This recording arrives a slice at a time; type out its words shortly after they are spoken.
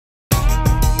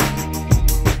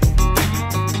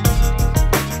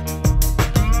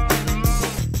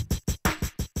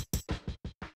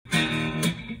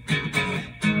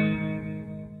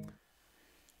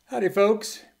Howdy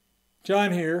folks,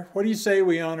 John here. What do you say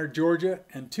we honor Georgia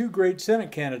and two great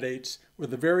Senate candidates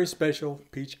with a very special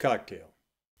peach cocktail?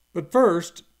 But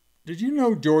first, did you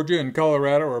know Georgia and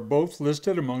Colorado are both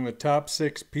listed among the top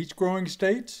 6 peach growing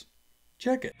states?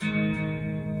 Check it.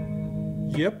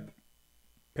 Yep,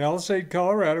 Palisade,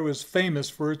 Colorado is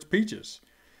famous for its peaches.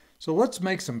 So let's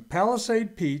make some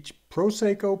Palisade Peach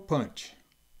Prosecco Punch.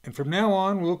 And from now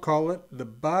on, we'll call it the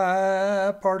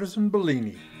BiPartisan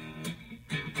Bellini.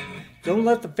 Don't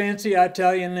let the fancy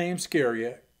Italian name scare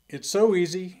you. It's so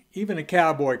easy, even a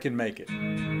cowboy can make it.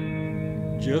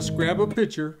 Just grab a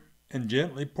pitcher and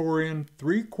gently pour in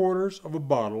 3/4 of a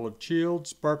bottle of chilled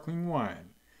sparkling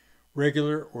wine,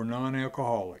 regular or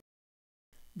non-alcoholic.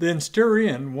 Then stir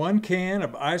in 1 can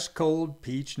of ice-cold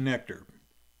peach nectar.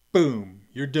 Boom,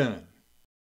 you're done.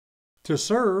 To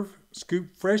serve,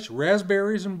 scoop fresh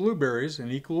raspberries and blueberries in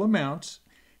equal amounts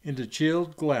into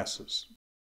chilled glasses.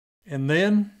 And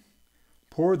then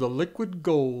pour the liquid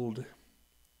gold.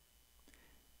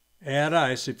 Add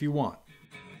ice if you want.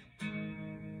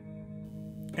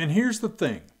 And here's the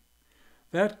thing.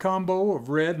 That combo of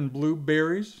red and blue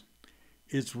berries,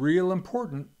 it's real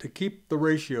important to keep the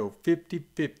ratio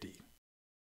 50-50.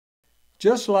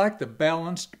 Just like the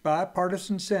balanced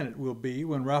bipartisan Senate will be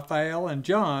when Raphael and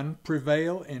John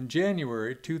prevail in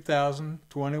January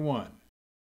 2021.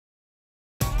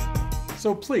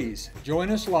 So please,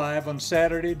 join us live on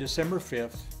Saturday, December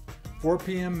 5th, 4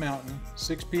 p.m. Mountain,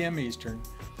 6 p.m. Eastern,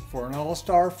 for an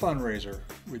all-star fundraiser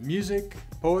with music,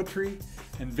 poetry,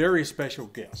 and very special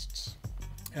guests.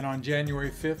 And on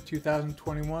January 5th,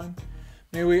 2021,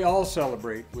 may we all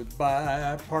celebrate with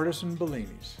bipartisan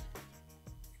Bellinis.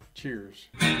 Cheers.